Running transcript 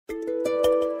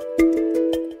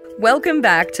Welcome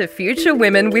back to Future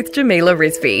Women with Jamila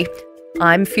Rizvi.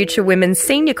 I'm Future Women's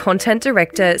Senior Content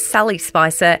Director, Sally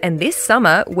Spicer, and this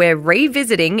summer we're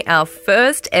revisiting our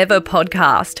first ever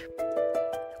podcast.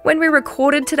 When we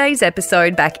recorded today's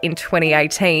episode back in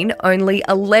 2018, only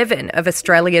 11 of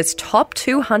Australia's top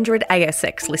 200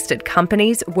 ASX-listed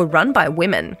companies were run by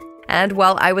women. And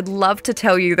while I would love to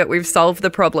tell you that we've solved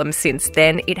the problem since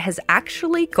then, it has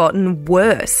actually gotten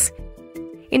worse.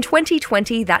 In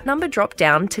 2020, that number dropped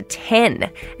down to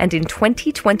 10, and in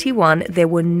 2021, there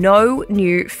were no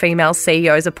new female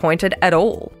CEOs appointed at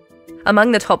all.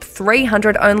 Among the top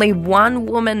 300, only one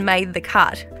woman made the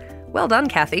cut. Well done,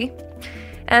 Kathy.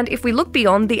 And if we look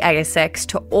beyond the ASX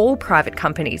to all private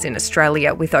companies in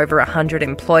Australia with over 100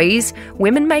 employees,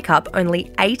 women make up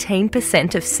only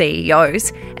 18% of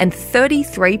CEOs and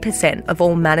 33% of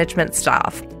all management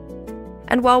staff.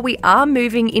 And while we are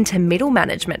moving into middle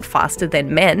management faster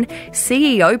than men,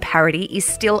 CEO parity is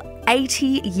still 80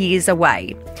 years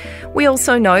away. We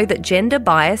also know that gender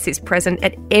bias is present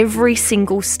at every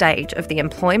single stage of the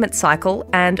employment cycle,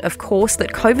 and of course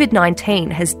that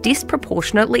COVID-19 has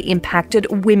disproportionately impacted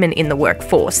women in the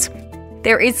workforce.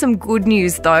 There is some good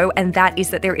news though, and that is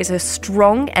that there is a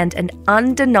strong and an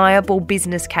undeniable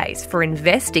business case for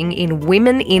investing in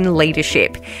women in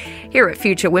leadership. Here at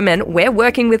Future Women, we're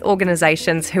working with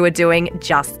organisations who are doing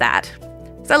just that.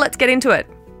 So let's get into it.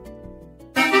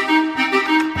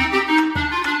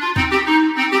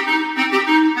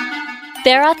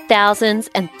 There are thousands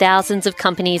and thousands of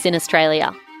companies in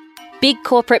Australia. Big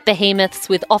corporate behemoths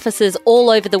with offices all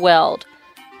over the world,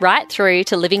 right through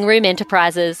to living room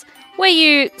enterprises where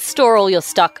you store all your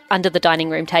stock under the dining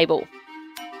room table.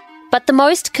 But the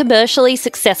most commercially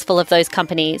successful of those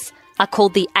companies are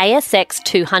called the ASX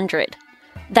 200.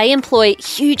 They employ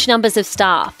huge numbers of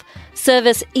staff,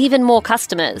 service even more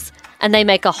customers, and they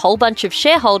make a whole bunch of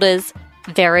shareholders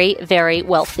very, very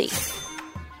wealthy.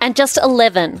 And just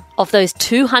 11 of those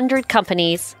 200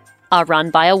 companies are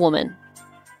run by a woman.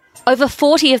 Over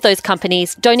 40 of those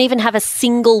companies don't even have a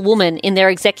single woman in their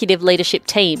executive leadership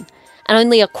team, and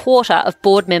only a quarter of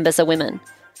board members are women.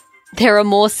 There are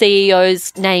more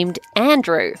CEOs named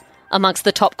Andrew amongst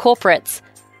the top corporates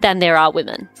than there are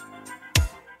women.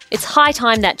 It's high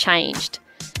time that changed.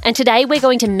 And today we're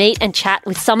going to meet and chat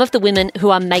with some of the women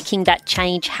who are making that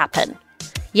change happen.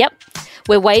 Yep,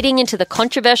 we're wading into the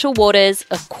controversial waters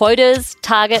of quotas,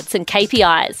 targets and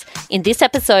KPIs in this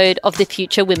episode of the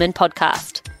Future Women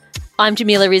podcast. I'm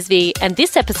Jamila Rizvi, and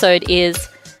this episode is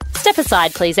Step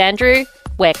Aside Please Andrew,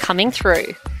 We're Coming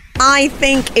Through. I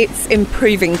think it's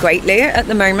improving greatly at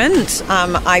the moment.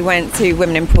 I went to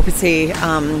Women in Property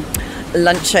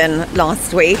luncheon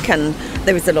last week, and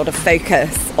there was a lot of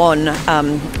focus on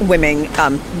women,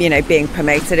 being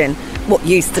promoted in what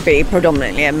used to be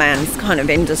predominantly a man's kind of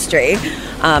industry.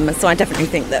 So I definitely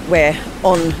think that we're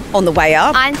on the way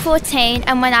up. I'm 14,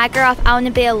 and when I grow up, I want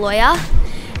to be a lawyer.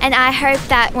 And I hope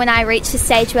that when I reach the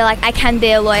stage where I can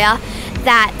be a lawyer,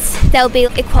 that there'll be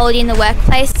equality in the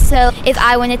workplace. So if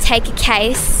I want to take a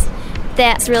case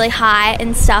that's really high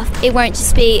and stuff, it won't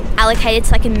just be allocated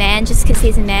to a man just because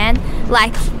he's a man.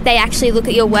 They actually look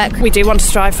at your work. We do want to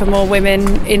strive for more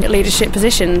women in leadership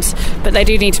positions, but they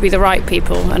do need to be the right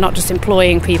people and not just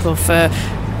employing people for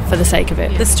the sake of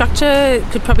it. The structure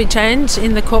could probably change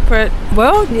in the corporate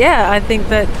world. Yeah, I think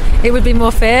that it would be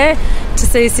more fair to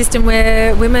see a system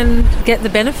where women get the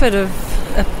benefit of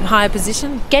a higher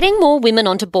position. Getting more women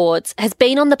onto boards has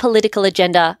been on the political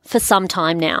agenda for some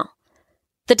time now.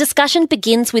 The discussion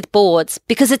begins with boards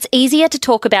because it's easier to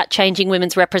talk about changing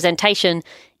women's representation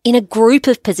in a group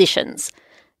of positions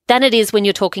than it is when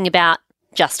you're talking about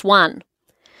just one.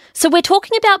 So we're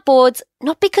talking about boards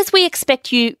not because we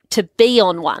expect you to be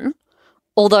on one,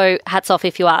 although hats off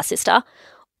if you are, sister,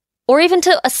 or even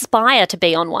to aspire to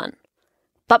be on one,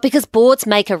 but because boards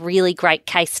make a really great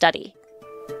case study.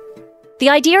 The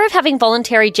idea of having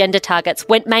voluntary gender targets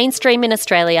went mainstream in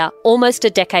Australia almost a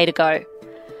decade ago.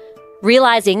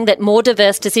 Realising that more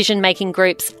diverse decision-making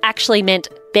groups actually meant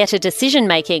better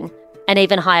decision-making and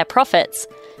even higher profits,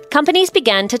 companies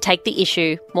began to take the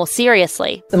issue more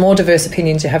seriously. The more diverse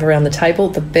opinions you have around the table,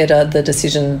 the better the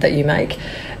decision that you make,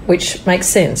 which makes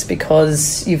sense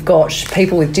because you've got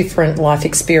people with different life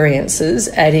experiences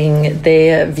adding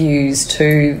their views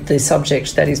to the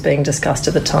subject that is being discussed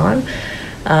at the time,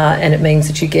 and it means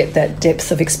that you get that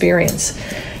depth of experience.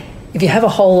 If you have a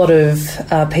whole lot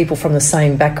of people from the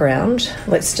same background,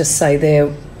 let's just say they're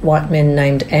white men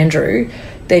named Andrew,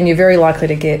 then you're very likely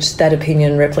to get that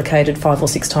opinion replicated 5 or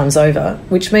 6 times over,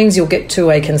 which means you'll get to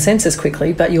a consensus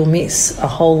quickly, but you'll miss a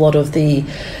whole lot of the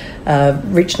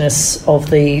richness of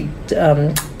the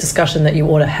discussion that you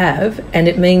ought to have, and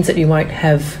it means that you won't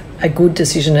have a good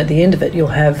decision at the end of it. You'll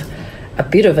have a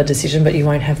bit of a decision, but you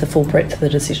won't have the full breadth of the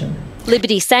decision.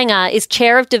 Liberty Sanger is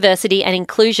Chair of Diversity and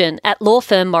Inclusion at law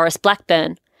firm Morris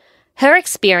Blackburn. Her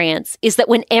experience is that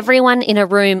when everyone in a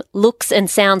room looks and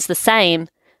sounds the same,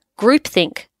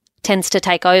 groupthink tends to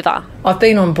take over. I've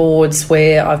been on boards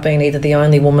where I've been either the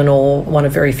only woman or one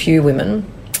of very few women,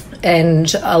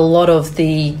 and a lot of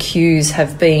the cues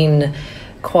have been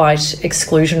quite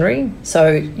exclusionary.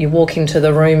 So you walk into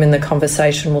the room and the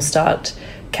conversation will start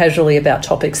casually about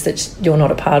topics that you're not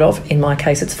a part of. In my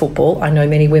case, it's football. I know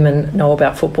many women know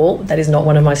about football. That is not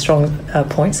one of my strong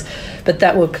points. But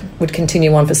that would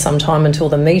continue on for some time until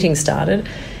the meeting started.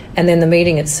 And then the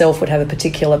meeting itself would have a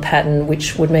particular pattern,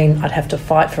 which would mean I'd have to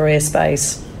fight for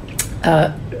airspace.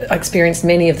 I experienced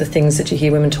many of the things that you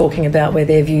hear women talking about where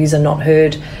their views are not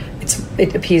heard.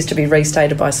 It appears to be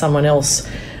restated by someone else,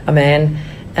 a man,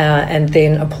 and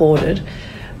then applauded.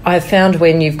 I have found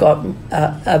when you've got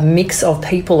a mix of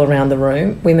people around the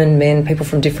room, women, men, people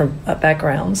from different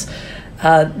backgrounds,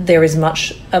 there is a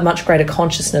much greater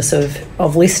consciousness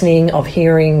of listening, of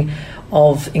hearing,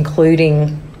 of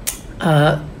including.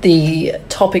 The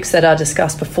topics that are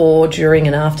discussed before, during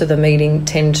and after the meeting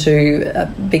tend to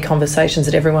be conversations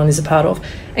that everyone is a part of,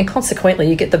 and consequently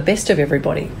you get the best of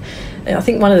everybody. And I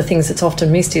think one of the things that's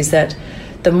often missed is that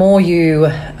the more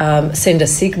you send a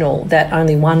signal that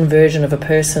only one version of a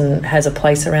person has a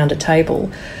place around a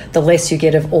table, the less you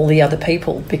get of all the other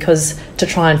people, because to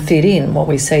try and fit in, what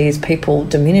we see is people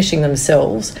diminishing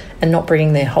themselves and not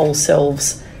bringing their whole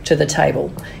selves to the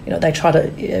table. You know, they try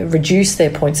to reduce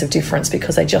their points of difference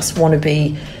because they just want to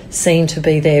be seen to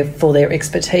be there for their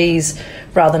expertise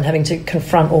rather than having to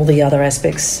confront all the other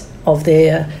aspects of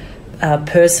their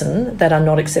person that are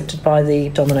not accepted by the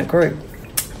dominant group.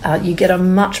 You get a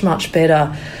much, much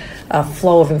better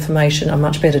flow of information, a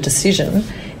much better decision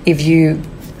if you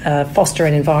foster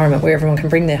an environment where everyone can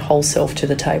bring their whole self to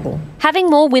the table.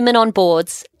 Having more women on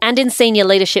boards and in senior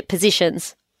leadership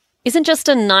positions isn't just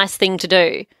a nice thing to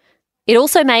do. It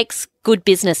also makes good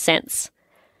business sense.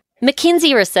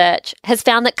 McKinsey research has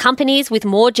found that companies with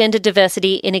more gender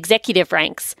diversity in executive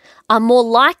ranks are more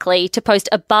likely to post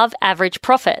above average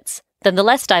profits than the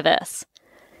less diverse.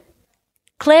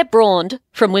 Claire Braund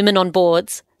from Women on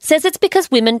Boards says it's because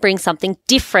women bring something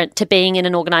different to being in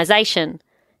an organisation.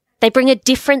 They bring a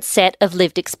different set of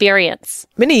lived experience.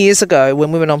 Many years ago,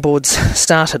 when Women on Boards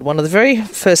started, one of the very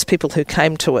first people who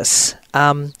came to us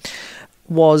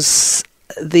was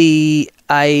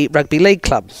a rugby league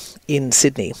club in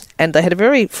Sydney, and they had a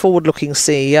very forward-looking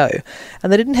CEO,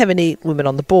 and they didn't have any women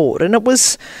on the board, and it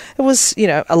was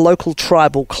a local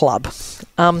tribal club,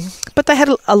 but they had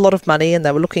a lot of money, and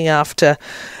they were looking after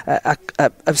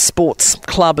a sports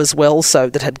club as well, so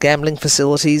that had gambling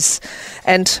facilities,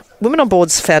 and Women on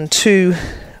Boards found 2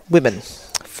 women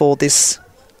for this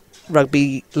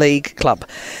rugby league club,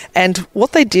 and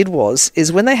what they did was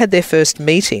when they had their first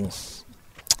meeting,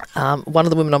 one of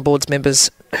the Women on Boards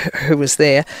members who was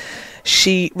there,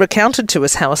 she recounted to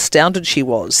us how astounded she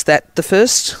was that the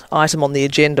first item on the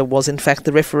agenda was in fact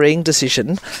the refereeing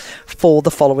decision for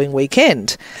the following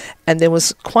weekend. And there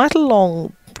was quite a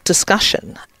long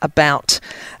discussion about,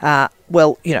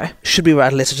 should we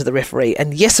write a letter to the referee?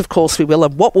 And yes, of course we will.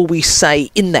 And what will we say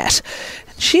in that?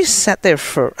 She sat there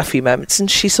for a few moments and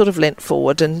she sort of leant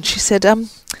forward and she said,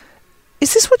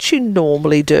 is this what you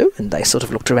normally do? And they sort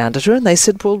of looked around at her and they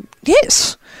said, well,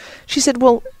 yes. She said,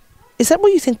 well, is that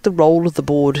what you think the role of the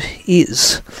board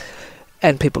is?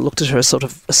 And people looked at her sort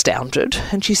of astounded.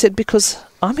 And she said, because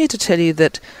I'm here to tell you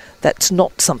that that's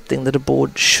not something that a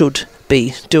board should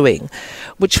be doing,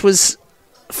 which was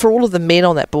for all of the men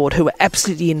on that board who were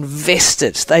absolutely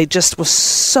invested. They just were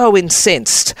so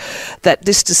incensed that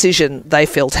this decision they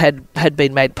felt had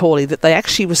been made poorly, that they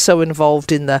actually were so involved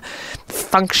in the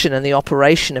function and the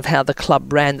operation of how the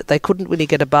club ran that they couldn't really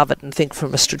get above it and think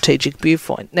from a strategic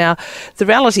viewpoint. Now, the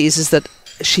reality is that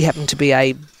she happened to be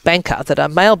a banker, that a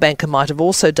male banker might have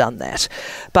also done that.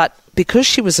 But because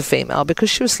she was a female,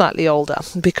 because she was slightly older,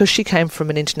 because she came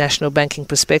from an international banking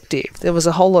perspective, there was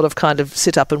a whole lot of kind of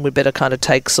sit up and we'd better kind of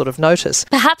take sort of notice.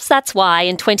 Perhaps that's why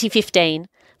in 2015,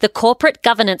 the Corporate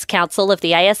Governance Council of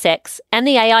the ASX and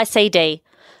the AICD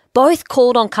both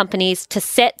called on companies to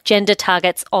set gender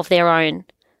targets of their own,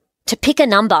 to pick a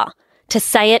number, to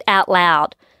say it out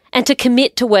loud, and to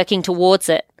commit to working towards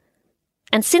it.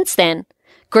 And since then,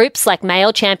 groups like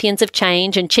Male Champions of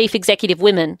Change and Chief Executive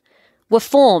Women were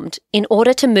formed in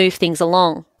order to move things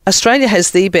along. Australia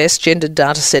has the best gendered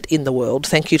data set in the world,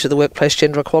 thank you to the Workplace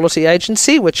Gender Equality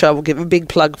Agency, which I will give a big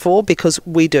plug for, because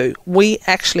we do. We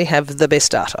actually have the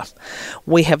best data.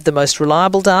 We have the most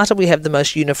reliable data, we have the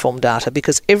most uniform data,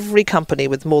 because every company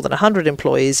with more than 100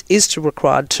 employees is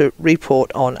required to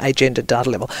report on a gendered data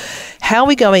level. How are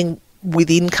we going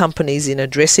within companies in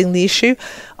addressing the issue?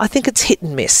 I think it's hit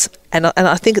and miss, and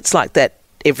I think it's like that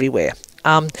everywhere.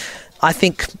 I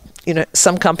think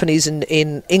some companies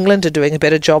in England are doing a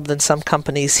better job than some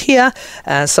companies here.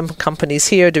 Some companies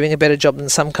here are doing a better job than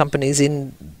some companies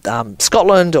in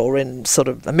Scotland or in sort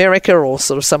of America or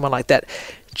sort of somewhere like that.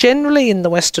 Generally in the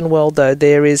Western world, though,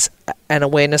 there is an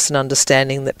awareness and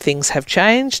understanding that things have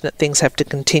changed, that things have to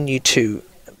continue to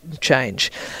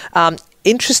change.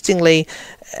 Interestingly,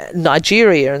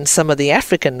 Nigeria and some of the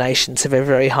African nations have a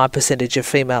very high percentage of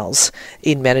females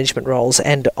in management roles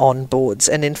and on boards.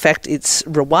 And in fact, it's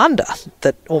Rwanda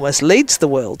that almost leads the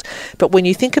world. But when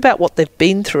you think about what they've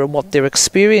been through and what their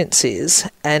experience is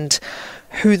and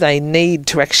who they need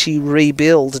to actually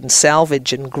rebuild and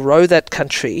salvage and grow that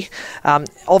country,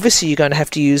 obviously you're going to have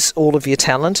to use all of your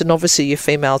talent, and obviously your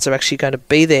females are actually going to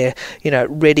be there,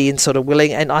 ready and sort of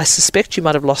willing, and I suspect you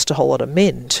might have lost a whole lot of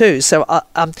men too. So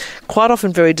quite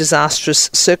often very disastrous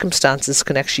circumstances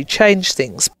can actually change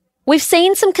things. We've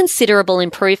seen some considerable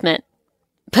improvement,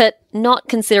 but not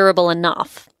considerable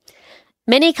enough.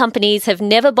 Many companies have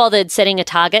never bothered setting a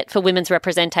target for women's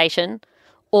representation,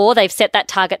 or they've set that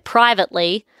target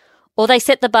privately, or they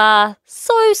set the bar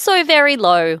so very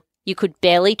low you could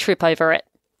barely trip over it.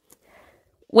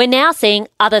 We're now seeing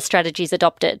other strategies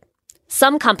adopted.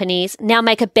 Some companies now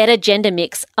make a better gender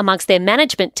mix amongst their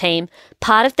management team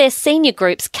part of their senior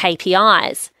group's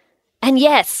KPIs. And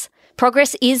yes,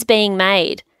 progress is being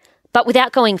made. But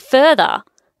without going further,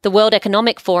 the World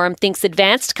Economic Forum thinks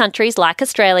advanced countries like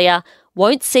Australia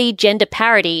won't see gender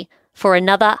parity for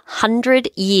another 100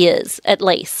 years at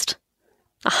least.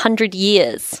 100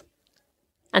 years.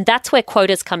 And that's where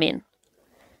quotas come in.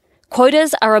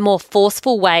 Quotas are a more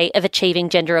forceful way of achieving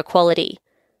gender equality.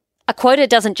 A quota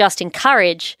doesn't just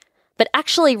encourage, but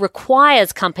actually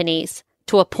requires companies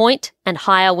to appoint and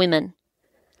hire women.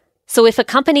 So if a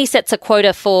company sets a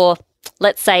quota for,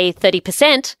 let's say,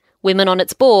 30% women on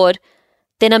its board,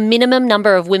 then a minimum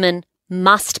number of women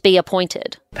must be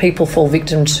appointed. People fall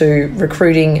victim to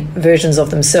recruiting versions of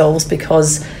themselves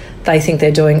because they think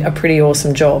they're doing a pretty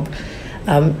awesome job.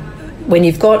 When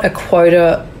you've got a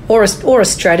quota or a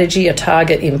strategy, a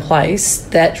target in place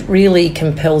that really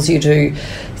compels you to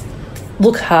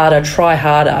look harder, try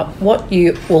harder, what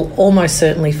you will almost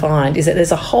certainly find is that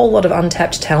there's a whole lot of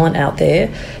untapped talent out there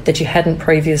that you hadn't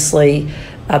previously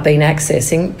been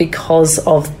accessing because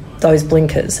of those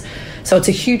blinkers. So it's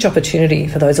a huge opportunity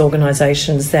for those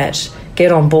organisations that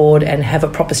get on board and have a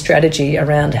proper strategy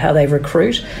around how they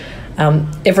recruit.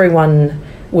 Everyone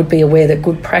would be aware that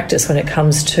good practice when it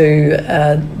comes to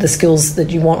the skills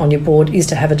that you want on your board is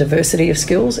to have a diversity of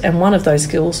skills, and one of those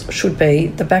skills should be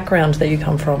the background that you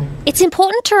come from. It's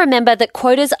important to remember that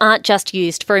quotas aren't just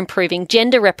used for improving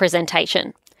gender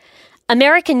representation.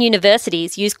 American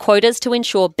universities use quotas to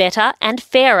ensure better and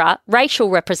fairer racial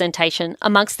representation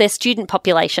amongst their student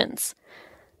populations.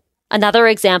 Another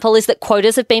example is that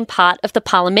quotas have been part of the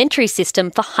parliamentary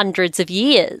system for hundreds of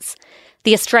years.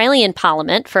 The Australian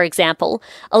Parliament, for example,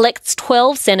 elects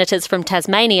 12 senators from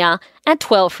Tasmania and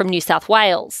 12 from New South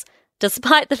Wales,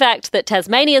 despite the fact that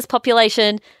Tasmania's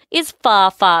population is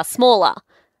far, far smaller.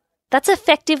 That's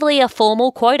effectively a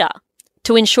formal quota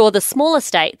to ensure the smaller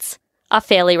states are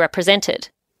fairly represented.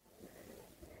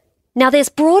 Now, there's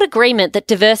broad agreement that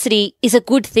diversity is a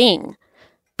good thing,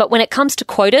 but when it comes to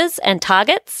quotas and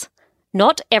targets,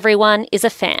 not everyone is a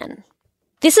fan.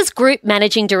 This is Group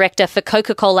Managing Director for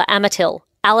Coca-Cola Amatil,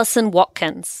 Alison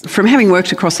Watkins. From having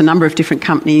worked across a number of different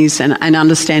companies and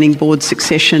understanding board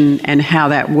succession and how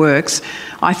that works,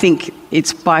 I think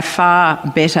it's by far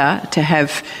better to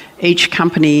have each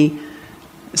company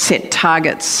set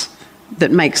targets that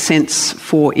make sense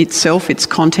for itself, its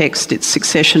context, its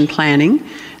succession planning,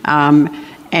 and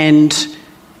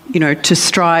to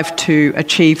strive to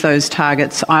achieve those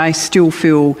targets. I still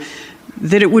feel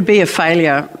that it would be a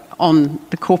failure on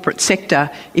the corporate sector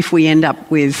if we end up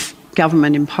with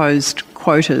government-imposed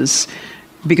quotas,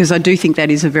 because I do think that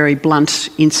is a very blunt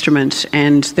instrument,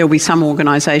 and there'll be some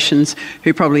organisations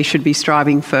who probably should be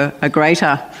striving for a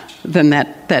greater than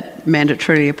that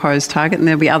mandatorily opposed target, and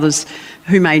there'll be others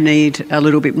who may need a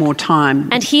little bit more time.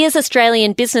 And here's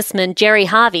Australian businessman Gerry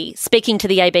Harvey speaking to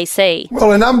the ABC.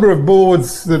 Well, a number of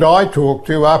boards that I talk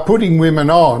to are putting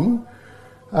women on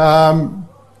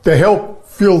to help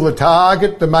fill the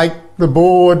target, to make the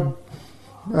board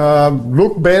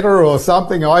look better or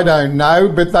something, I don't know,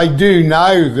 but they do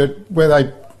know that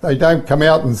where they don't come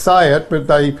out and say it, but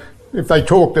if they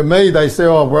talk to me, they say,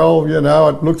 oh, well,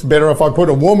 it looks better if I put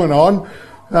a woman on.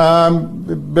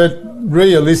 But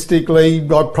realistically,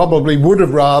 I probably would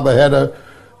have rather had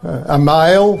a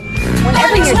male.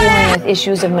 Whenever you're dealing with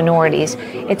issues of minorities,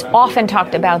 it's often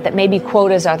talked about that maybe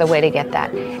quotas are the way to get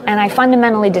that. And I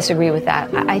fundamentally disagree with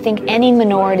that. I think any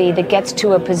minority that gets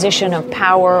to a position of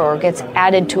power or gets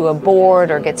added to a board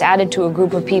or gets added to a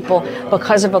group of people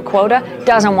because of a quota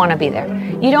doesn't want to be there.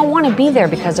 You don't want to be there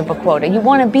because of a quota. You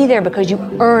want to be there because you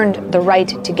earned the right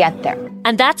to get there.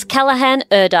 And that's Callaghan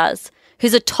Erduz,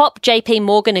 who's a top JP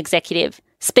Morgan executive,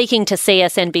 speaking to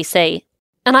CSNBC.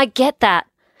 And I get that.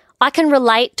 I can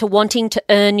relate to wanting to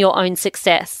earn your own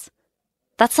success.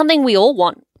 That's something we all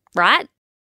want, right?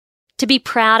 To be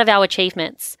proud of our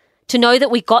achievements, to know that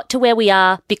we got to where we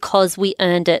are because we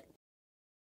earned it.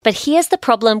 But here's the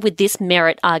problem with this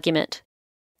merit argument.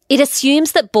 It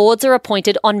assumes that boards are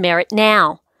appointed on merit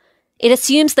now. It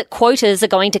assumes that quotas are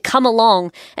going to come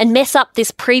along and mess up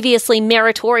this previously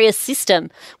meritorious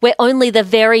system where only the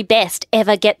very best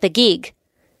ever get the gig.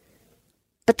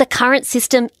 But the current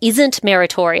system isn't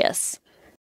meritorious.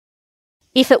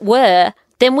 If it were,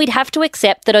 then we'd have to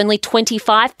accept that only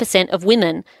 25% of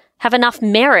women have enough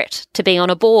merit to be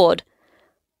on a board,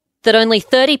 that only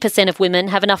 30% of women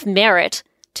have enough merit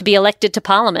to be elected to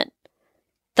Parliament,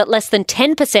 that less than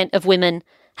 10% of women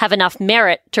have enough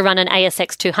merit to run an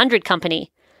ASX 200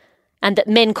 company, and that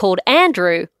men called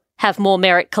Andrew have more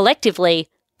merit collectively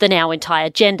than our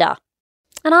entire gender.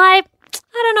 And I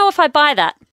don't know if I buy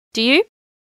that. Do you?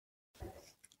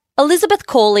 Elizabeth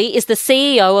Cawley is the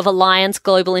CEO of Alliance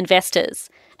Global Investors,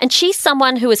 and she's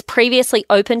someone who has previously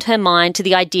opened her mind to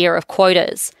the idea of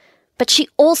quotas. But she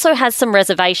also has some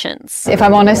reservations. If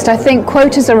I'm honest, I think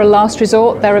quotas are a last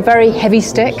resort. They're a very heavy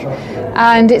stick,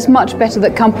 and it's much better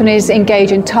that companies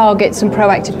engage in targets and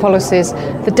proactive policies.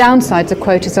 The downsides of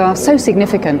quotas are so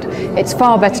significant. It's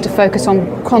far better to focus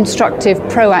on constructive,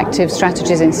 proactive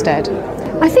strategies instead.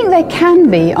 I think there can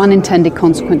be unintended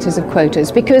consequences of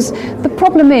quotas because the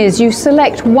problem is you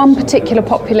select one particular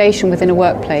population within a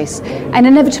workplace and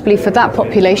inevitably for that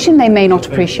population they may not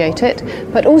appreciate it,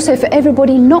 but also for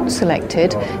everybody not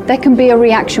selected there can be a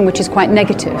reaction which is quite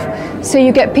negative. So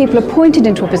you get people appointed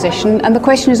into a position and the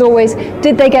question is always,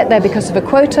 did they get there because of a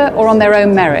quota or on their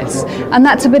own merits? And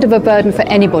that's a bit of a burden for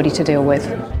anybody to deal with.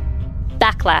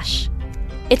 Backlash.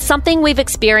 It's something we've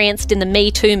experienced in the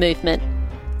Me Too movement.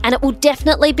 And it will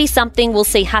definitely be something we'll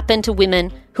see happen to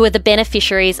women who are the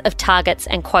beneficiaries of targets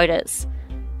and quotas.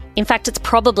 In fact, it's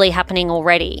probably happening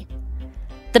already.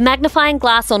 The magnifying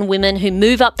glass on women who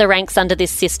move up the ranks under this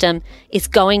system is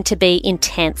going to be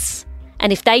intense.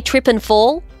 And if they trip and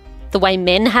fall, the way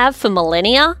men have for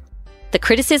millennia, the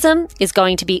criticism is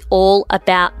going to be all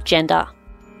about gender.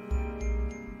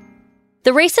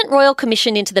 The recent Royal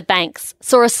Commission into the banks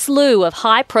saw a slew of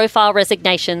high-profile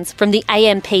resignations from the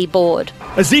AMP board.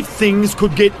 As if things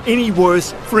could get any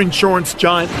worse for insurance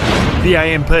giant the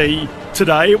AMP.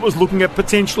 Today it was looking at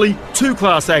potentially 2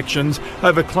 class actions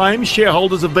over claims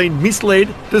shareholders have been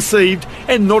misled, deceived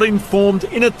and not informed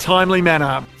in a timely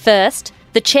manner. First,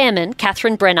 the chairman,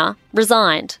 Catherine Brenner,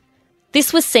 resigned.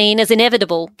 This was seen as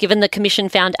inevitable given the Commission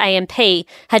found AMP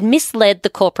had misled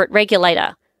the corporate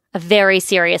regulator. A very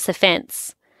serious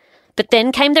offence. But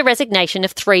then came the resignation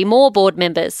of 3 more board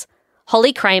members,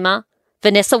 Holly Kramer,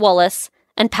 Vanessa Wallace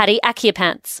and Paddy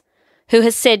Akyapants, who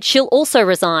has said she'll also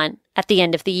resign at the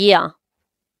end of the year.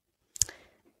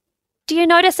 Do you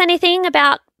notice anything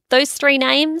about those 3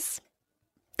 names?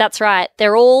 That's right,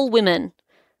 they're all women.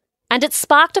 And it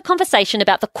sparked a conversation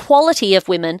about the quality of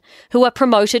women who are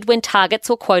promoted when targets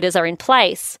or quotas are in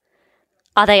place.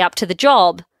 Are they up to the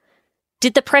job?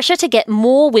 Did the pressure to get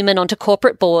more women onto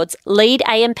corporate boards lead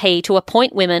AMP to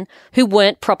appoint women who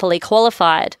weren't properly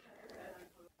qualified?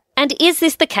 And is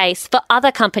this the case for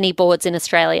other company boards in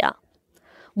Australia?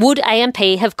 Would AMP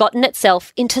have gotten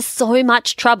itself into so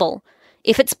much trouble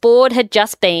if its board had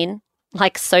just been,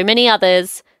 like so many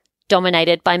others,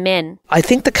 dominated by men? I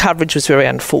think the coverage was very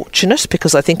unfortunate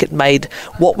because I think it made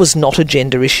what was not a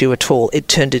gender issue at all, it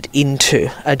turned it into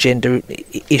a gender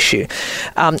issue.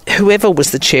 Whoever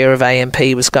was the chair of AMP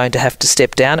was going to have to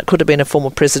step down. It could have been a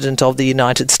former president of the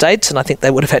United States and I think they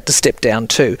would have had to step down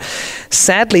too.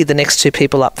 Sadly, the next 2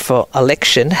 people up for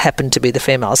election happened to be the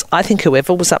females. I think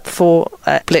whoever was up for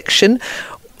election,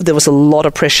 there was a lot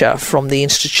of pressure from the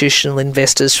institutional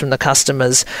investors, from the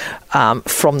customers,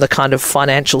 from the kind of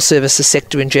financial services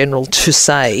sector in general to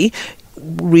say,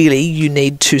 really you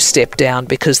need to step down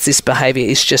because this behaviour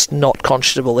is just not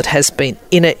conscionable. It has been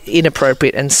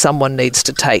inappropriate and someone needs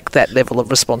to take that level of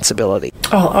responsibility.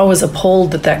 Oh, I was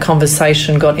appalled that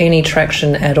conversation got any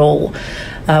traction at all.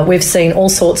 We've seen all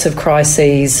sorts of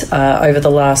crises over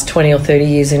the last 20 or 30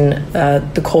 years in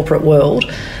the corporate world,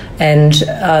 and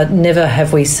never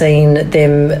have we seen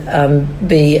them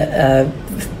be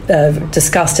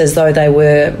discussed as though they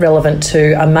were relevant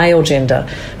to a male gender.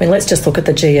 I mean, let's just look at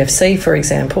the GFC, for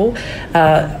example.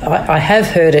 I have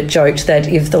heard it joked that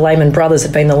if the Lehman brothers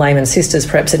had been the Lehman sisters,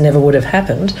 perhaps it never would have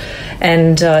happened,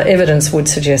 and evidence would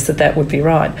suggest that would be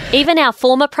right. Even our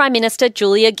former Prime Minister,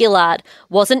 Julia Gillard,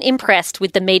 wasn't impressed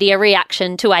with the media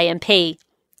reaction to AMP.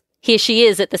 Here she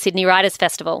is at the Sydney Writers'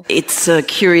 Festival. It's a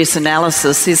curious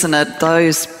analysis, isn't it?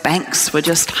 Those banks were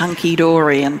just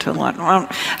hunky-dory until one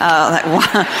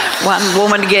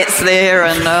woman gets there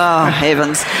and, oh,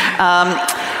 heavens.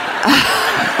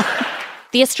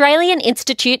 The Australian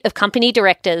Institute of Company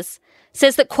Directors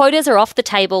says that quotas are off the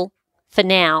table for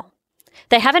now.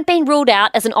 They haven't been ruled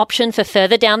out as an option for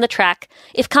further down the track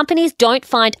if companies don't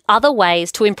find other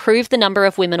ways to improve the number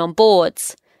of women on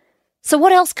boards. So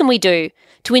what else can we do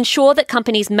to ensure that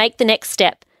companies make the next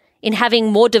step in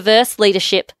having more diverse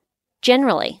leadership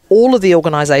generally? All of the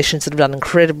organisations that have done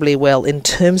incredibly well in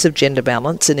terms of gender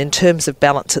balance and in terms of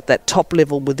balance at that top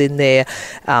level within their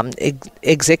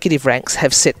executive ranks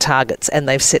have set targets, and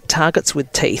they've set targets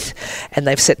with teeth, and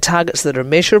they've set targets that are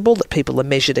measurable, that people are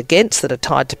measured against, that are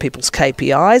tied to people's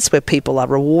KPIs, where people are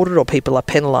rewarded or people are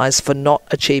penalised for not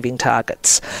achieving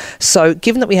targets. So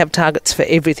given that we have targets for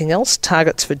everything else,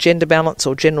 targets for gender balance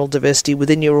or general diversity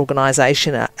within your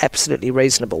organisation are absolutely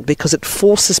reasonable, because it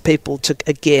forces people to,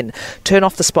 again, turn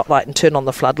off the spotlight and turn on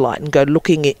the floodlight and go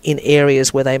looking in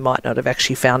areas where they might not have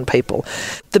actually found people.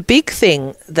 The big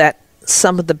thing that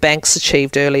some of the banks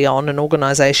achieved early on, and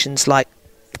organisations like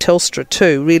Telstra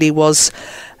too, really was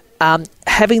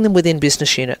having them within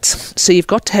business units. So you've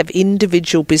got to have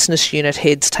individual business unit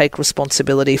heads take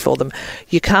responsibility for them.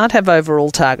 You can't have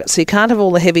overall targets. So you can't have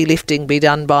all the heavy lifting be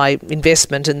done by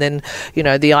investment and then,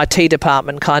 the IT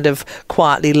department kind of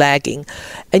quietly lagging.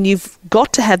 And you've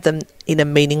got to have them in a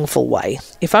meaningful way.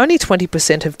 If only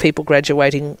 20% of people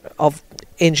graduating of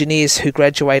engineers who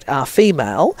graduate are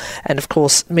female, and of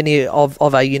course many of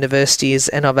our universities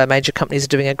and of our major companies are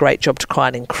doing a great job to try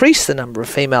and increase the number of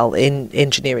female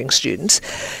engineering students,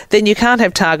 then you can't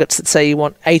have targets that say you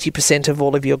want 80% of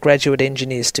all of your graduate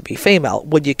engineers to be female.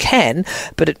 Well, you can,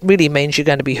 but it really means you're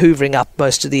going to be hoovering up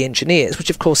most of the engineers, which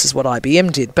of course is what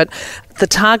IBM did. But the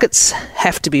targets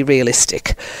have to be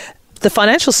realistic. The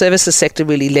financial services sector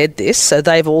really led this, so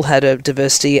they've all had a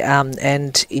diversity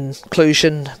and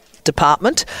inclusion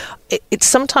department. It's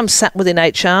sometimes sat within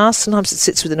HR, sometimes it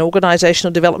sits within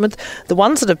organisational development. The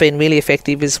ones that have been really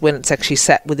effective is when it's actually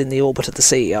sat within the orbit of the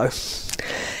CEO.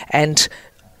 And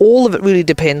all of it really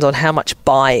depends on how much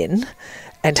buy-in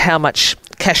and how much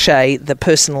cachet the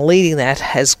person leading that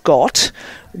has got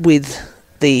with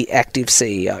the active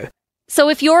CEO. So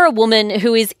if you're a woman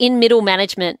who is in middle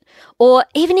management, or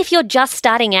even if you're just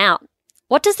starting out,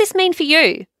 what does this mean for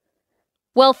you?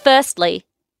 Well, firstly,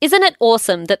 isn't it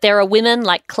awesome that there are women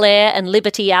like Claire and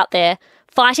Liberty out there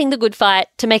fighting the good fight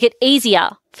to make it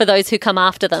easier for those who come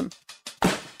after them?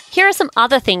 Here are some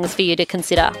other things for you to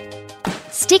consider.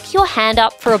 Stick your hand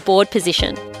up for a board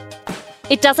position.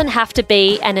 It doesn't have to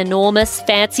be an enormous,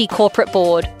 fancy corporate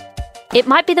board. It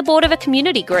might be the board of a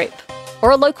community group,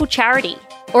 or a local charity,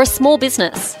 or a small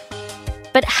business.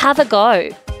 But have a go.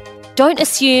 Don't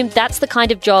assume that's the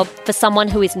kind of job for someone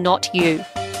who is not you.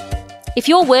 If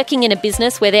you're working in a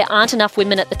business where there aren't enough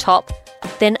women at the top,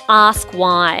 then ask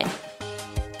why.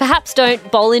 Perhaps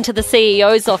don't bowl into the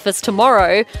CEO's office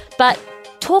tomorrow, but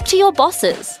talk to your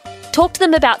bosses. Talk to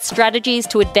them about strategies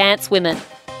to advance women.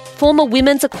 Form a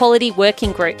women's equality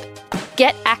working group.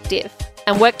 Get active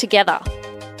and work together.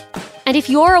 And if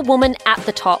you're a woman at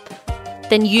the top,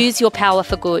 then use your power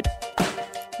for good.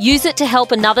 Use it to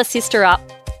help another sister up,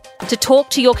 to talk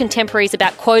to your contemporaries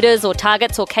about quotas or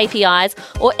targets or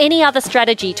KPIs or any other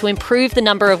strategy to improve the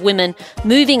number of women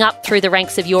moving up through the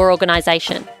ranks of your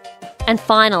organisation. And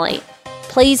finally,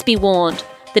 please be warned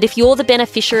that if you're the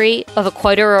beneficiary of a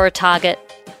quota or a target,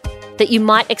 that you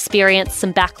might experience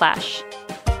some backlash.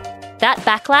 That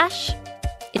backlash,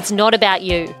 it's not about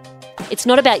you. It's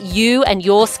not about you and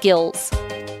your skills.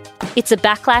 It's a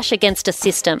backlash against a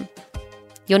system.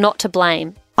 You're not to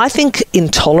blame. I think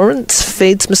intolerance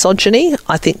feeds misogyny.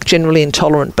 I think generally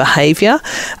intolerant behaviour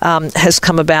has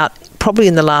come about probably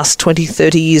in the last 20,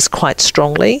 30 years quite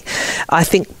strongly. I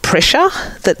think pressure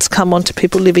that's come onto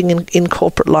people living in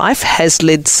corporate life has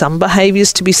led some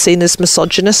behaviours to be seen as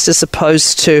misogynist as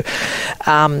opposed to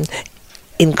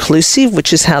inclusive,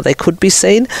 which is how they could be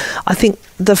seen. I think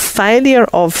the failure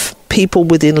of people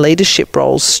within leadership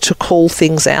roles to call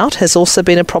things out has also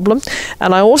been a problem.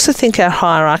 And I also think our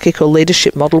hierarchical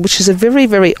leadership model, which is a very,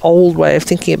 very old way of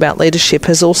thinking about leadership,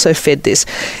 has also fed this.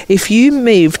 If you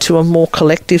move to a more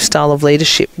collective style of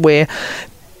leadership where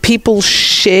people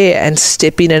share and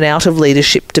step in and out of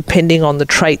leadership depending on the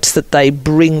traits that they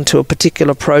bring to a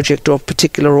particular project or a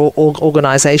particular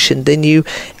organisation, then you,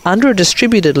 under a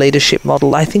distributed leadership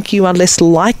model, I think you are less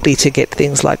likely to get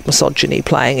things like misogyny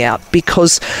playing out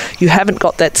because you haven't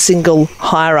got that single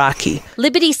hierarchy.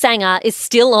 Liberty Sanger is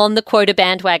still on the quota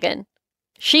bandwagon.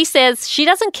 She says she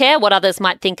doesn't care what others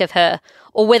might think of her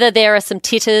or whether there are some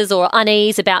titters or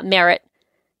unease about merit.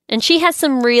 And she has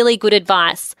some really good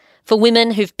advice for women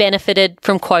who've benefited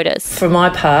from quotas. For my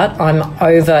part, I'm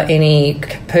over any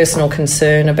personal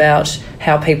concern about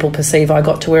how people perceive I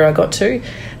got to where I got to.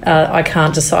 I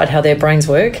can't decide how their brains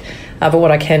work, but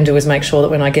what I can do is make sure that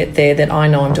when I get there that I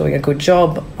know I'm doing a good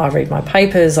job. I read my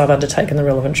papers, I've undertaken the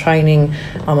relevant training,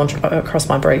 I'm across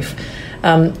my brief.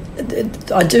 I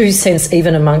do sense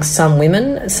even amongst some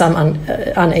women some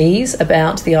unease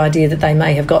about the idea that they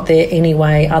may have got there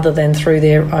anyway other than through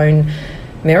their own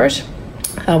merit.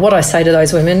 What I say to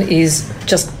those women is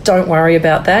just don't worry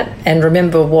about that and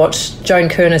remember what Joan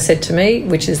Kerner said to me,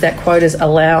 which is that quotas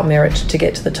allow merit to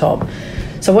get to the top.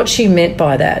 So what she meant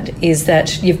by that is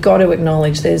that you've got to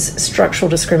acknowledge there's structural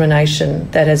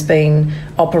discrimination that has been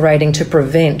operating to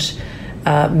prevent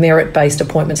merit-based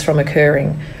appointments from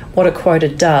occurring. What a quota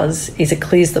does is it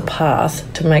clears the path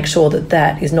to make sure that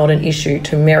that is not an issue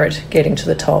to merit getting to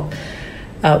the top.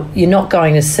 You're not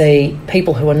going to see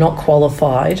people who are not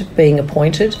qualified being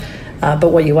appointed,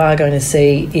 but what you are going to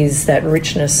see is that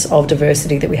richness of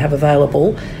diversity that we have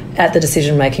available at the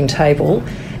decision-making table,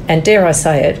 and dare I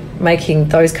say it, making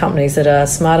those companies that are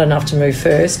smart enough to move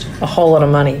first a whole lot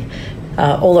of money.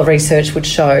 All the research would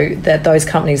show that those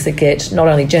companies that get not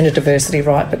only gender diversity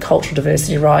right but cultural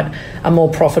diversity right are more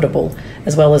profitable,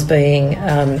 as well as being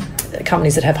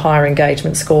companies that have higher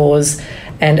engagement scores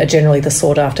and are generally the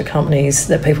sought-after companies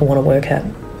that people want to work at.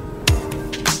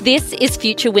 This is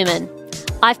Future Women.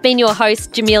 I've been your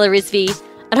host, Jamila Rizvi,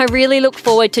 and I really look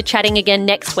forward to chatting again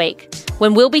next week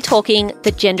when we'll be talking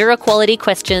the gender equality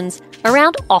questions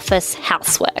around office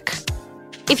housework.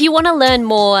 If you want to learn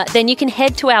more, then you can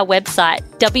head to our website,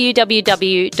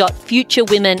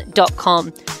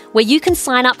 www.futurewomen.com, where you can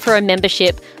sign up for a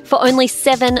membership for only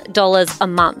 $7 a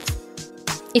month.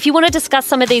 If you want to discuss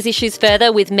some of these issues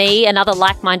further with me and other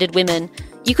like-minded women,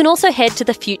 you can also head to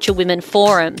the Future Women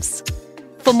forums.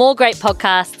 For more great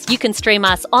podcasts, you can stream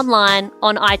us online,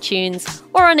 on iTunes,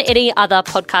 or on any other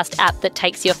podcast app that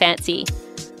takes your fancy.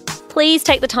 Please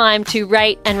take the time to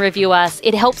rate and review us.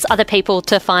 It helps other people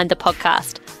to find the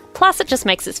podcast. Plus, it just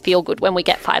makes us feel good when we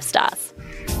get 5 stars.